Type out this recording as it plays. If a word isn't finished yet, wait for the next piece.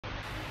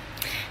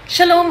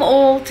Shalom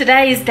all.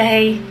 Today is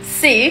day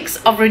 6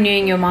 of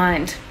renewing your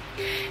mind.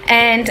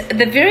 And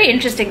the very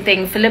interesting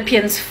thing,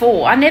 Philippians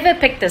 4, I never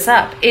picked this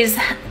up, is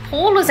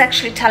Paul is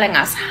actually telling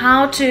us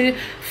how to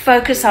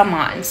focus our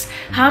minds,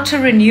 how to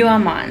renew our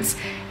minds.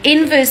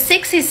 In verse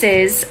 6 he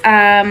says,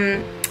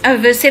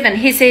 verse 7,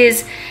 he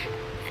says,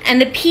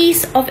 "And the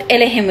peace of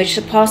Elohim, which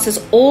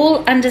surpasses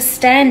all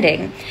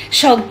understanding,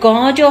 shall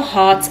guard your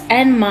hearts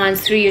and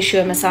minds through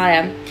Yeshua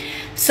Messiah."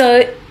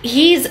 So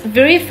he's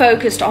very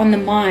focused on the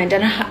mind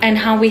and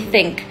how we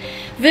think.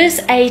 Verse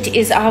 8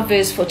 is our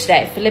verse for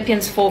today,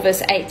 Philippians 4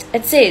 verse 8.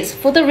 It says,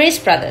 "For the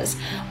rest, brothers,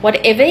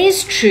 whatever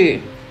is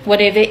true,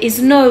 whatever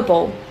is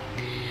noble,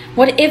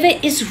 whatever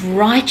is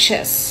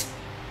righteous,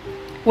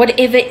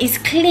 whatever is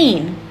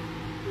clean,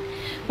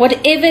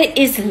 whatever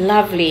is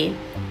lovely,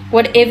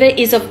 whatever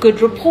is of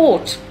good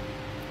report,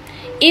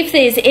 if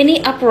there is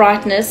any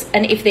uprightness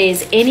and if there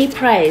is any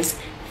praise,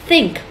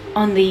 think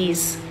on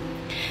these."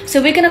 So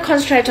we're going to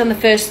concentrate on the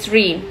first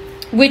 3,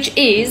 which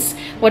is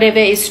whatever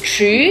is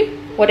true,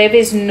 whatever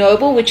is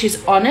noble, which is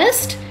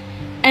honest,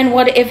 and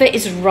whatever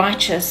is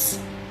righteous.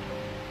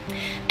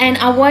 And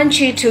I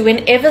want you to,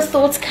 whenever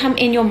thoughts come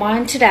in your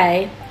mind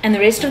today and the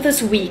rest of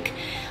this week,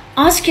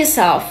 ask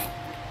yourself,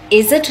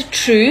 is it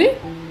true?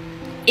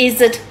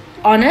 Is it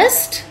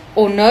honest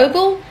or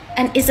noble?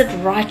 And is it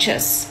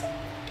righteous?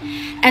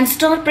 And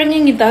start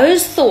bringing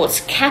those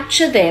thoughts,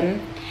 capture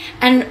them,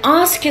 and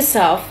ask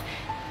yourself,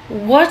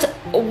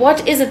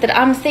 what is it that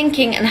I'm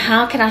thinking, and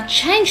how can I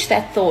change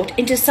that thought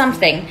into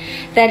something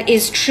that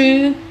is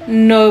true,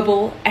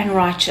 noble, and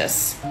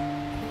righteous?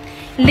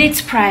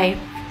 Let's pray.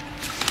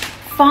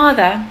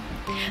 Father,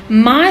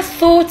 my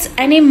thoughts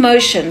and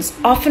emotions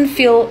often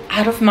feel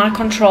out of my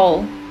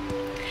control.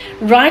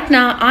 Right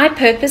now, I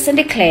purpose and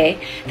declare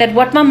that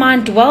what my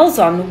mind dwells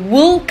on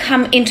will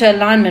come into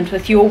alignment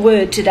with your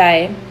word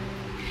today.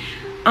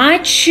 I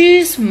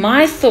choose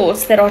my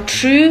thoughts that are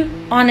true,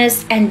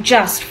 honest, and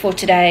just for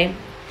today.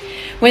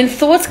 When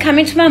thoughts come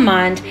into my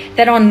mind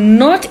that are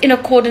not in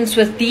accordance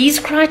with these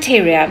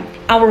criteria,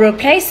 I will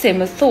replace them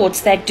with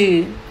thoughts that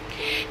do.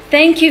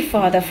 Thank you,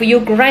 Father, for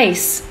your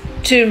grace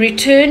to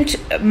return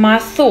to my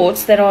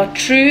thoughts that are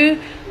true,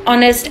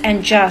 honest,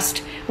 and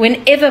just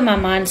whenever my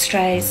mind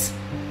strays.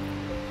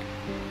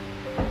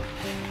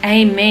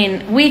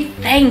 Amen. We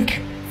thank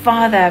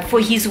Father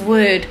for his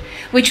word,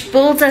 which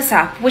builds us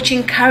up, which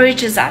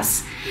encourages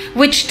us,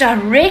 which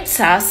directs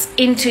us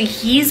into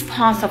his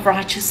path of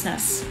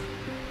righteousness.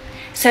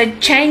 So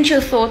change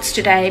your thoughts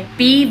today.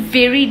 Be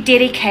very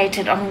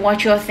dedicated on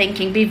what you're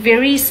thinking. Be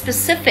very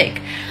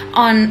specific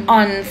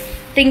on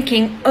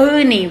thinking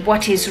only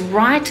what is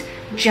right,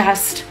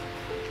 just,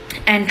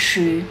 and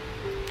true.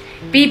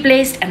 Be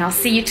blessed, and I'll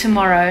see you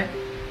tomorrow.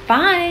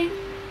 Bye.